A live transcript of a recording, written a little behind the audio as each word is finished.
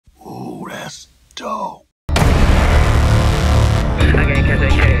dope. I can't catch a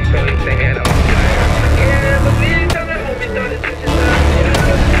case, so he's thinking I'm fire. Yeah, but we ain't talking homie started switching sides. You know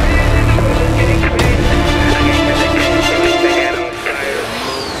what's crazy, the world is getting crazy. I can't catch a case, so he's thinking I'm fire.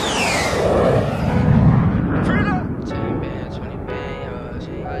 10 bands, 20 bands, yo, that's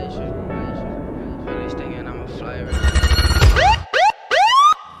some light shit. So he's thinking I'm a flyer.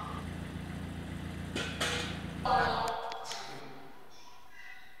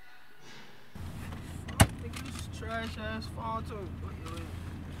 Trash ass phone too.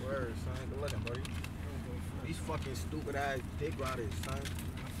 Word, son. Good looking, buddy. These fucking stupid ass dick riders, son.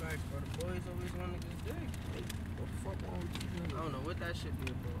 Facts, bro. The boys always want niggas dick. What the fuck wrong with you? I don't know what that shit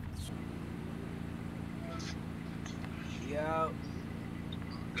be about. Yo.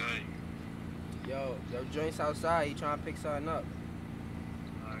 Yo, joints outside. He trying to pick something up.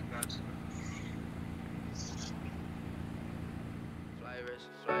 I got you. Flavors,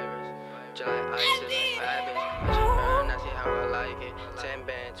 just like ice, bad bitch. But she burn, I see how I like it. 10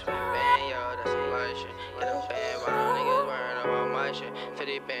 band, 20 band, yo, that's some light shit. Get a band, why them niggas worrying about my shit?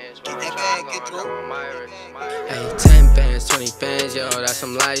 50 bands, why I'm trying to go drop on my wrist. Hey, 10 bands, 20 bands, yo, that's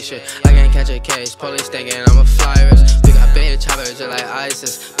some light shit. I can't catch a case, police thinking I'm a flyer. We got big choppers just like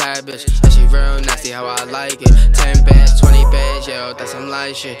ISIS, bad bitch. And she real nasty, how I like it. 10 bands, 20 bands, yo, that's some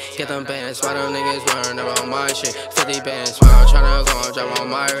light shit. Get them bands, why them niggas worrying about my shit? 50 bands, why I'm trying to go and drop on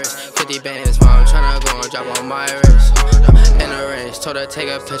my wrist. 50 bands, why I'm trying to go and drop on my wrist. In the range, told her take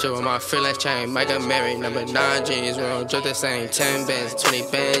a picture with my freelance chain. Micah Mary, number 9 jeans, we don't drip the same. 10 bands,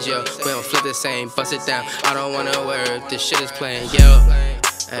 20 bands, yo, we don't flip the same. Bust it down, I don't wanna wear it if this shit is playing, yo.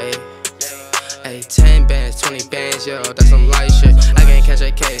 Hey. Hey, 10 bands, 20 bands, yo, that's some light shit. I can't catch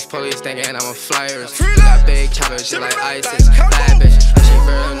a case, police thinking I'm a flyer. We got big choppers just like ISIS, bad bitch. And she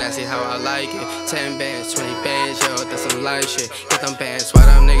real nasty, how I like it. 10 bands, 20 bands, yo, that's some light shit. Get them bands, why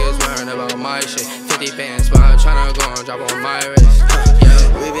them niggas worrying about my shit? 50 bands, why I'm tryna go and drop on my wrist.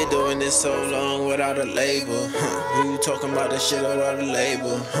 We been doing this so long without a label. Who you talking about that shit without a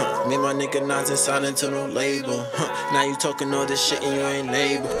label? Me and my nigga not signing to no label. Now you talking all this shit and you ain't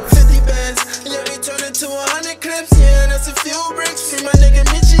label. 50 bands, yeah, we turn into 100 clips. Yeah, that's a few bricks. Free my nigga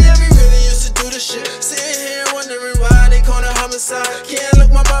Mitchie, yeah, we really used to do the shit. Sitting here wondering why they call it homicide. Can't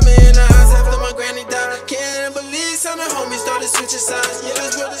look my mama in the eyes after my granny died. Can't believe some of the homies started switching sides. Yeah,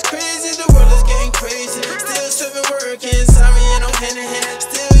 this world is crazy, the world is getting crazy. Still serving work inside me and no hand in hand.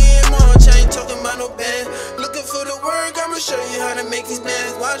 Still getting much, I ain't talking about no band. Looking for the work, I'ma show you how to make these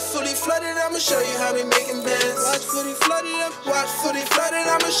bands. Watch fully flooded, I'ma show you how we making bands. Watch fully flooded,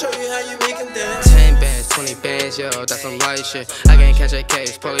 I'ma show you how you make them dance. 10 bands, 20 bands, yo, that's some light shit. I can't catch a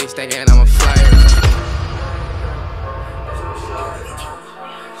case, police thinking I'm a flyer.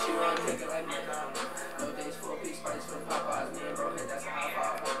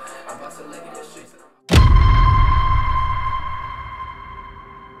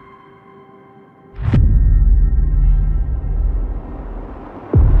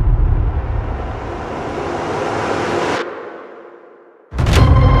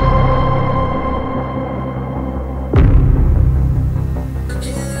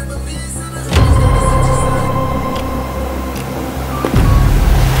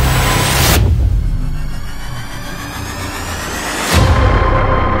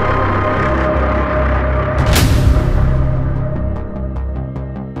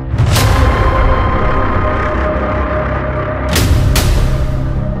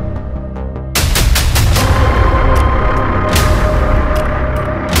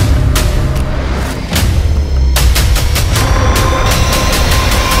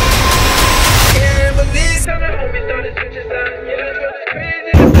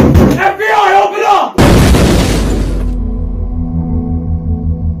 FBI, open up!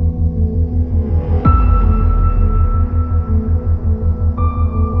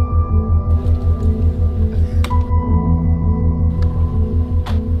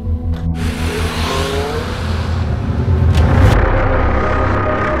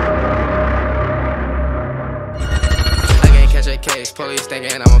 Case, police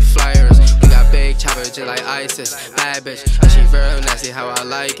thinking I'm a flyer. We got big choppers just like ISIS, bad bitch. And she real nasty, how I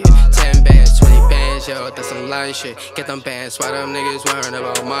like it. 10 bands, 20 bands, yo, that's some light shit. Get them bands, why them niggas worrying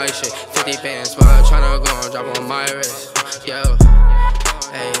about my shit? 50 bands, why I'm tryna go and drop on my wrist. Yo,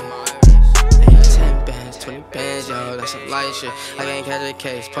 hey. 10 bands, 20 bands, yo, that's some light shit. I can't catch a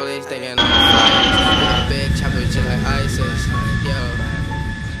case, police thinking I'm a flyer. We got big choppers just like ISIS.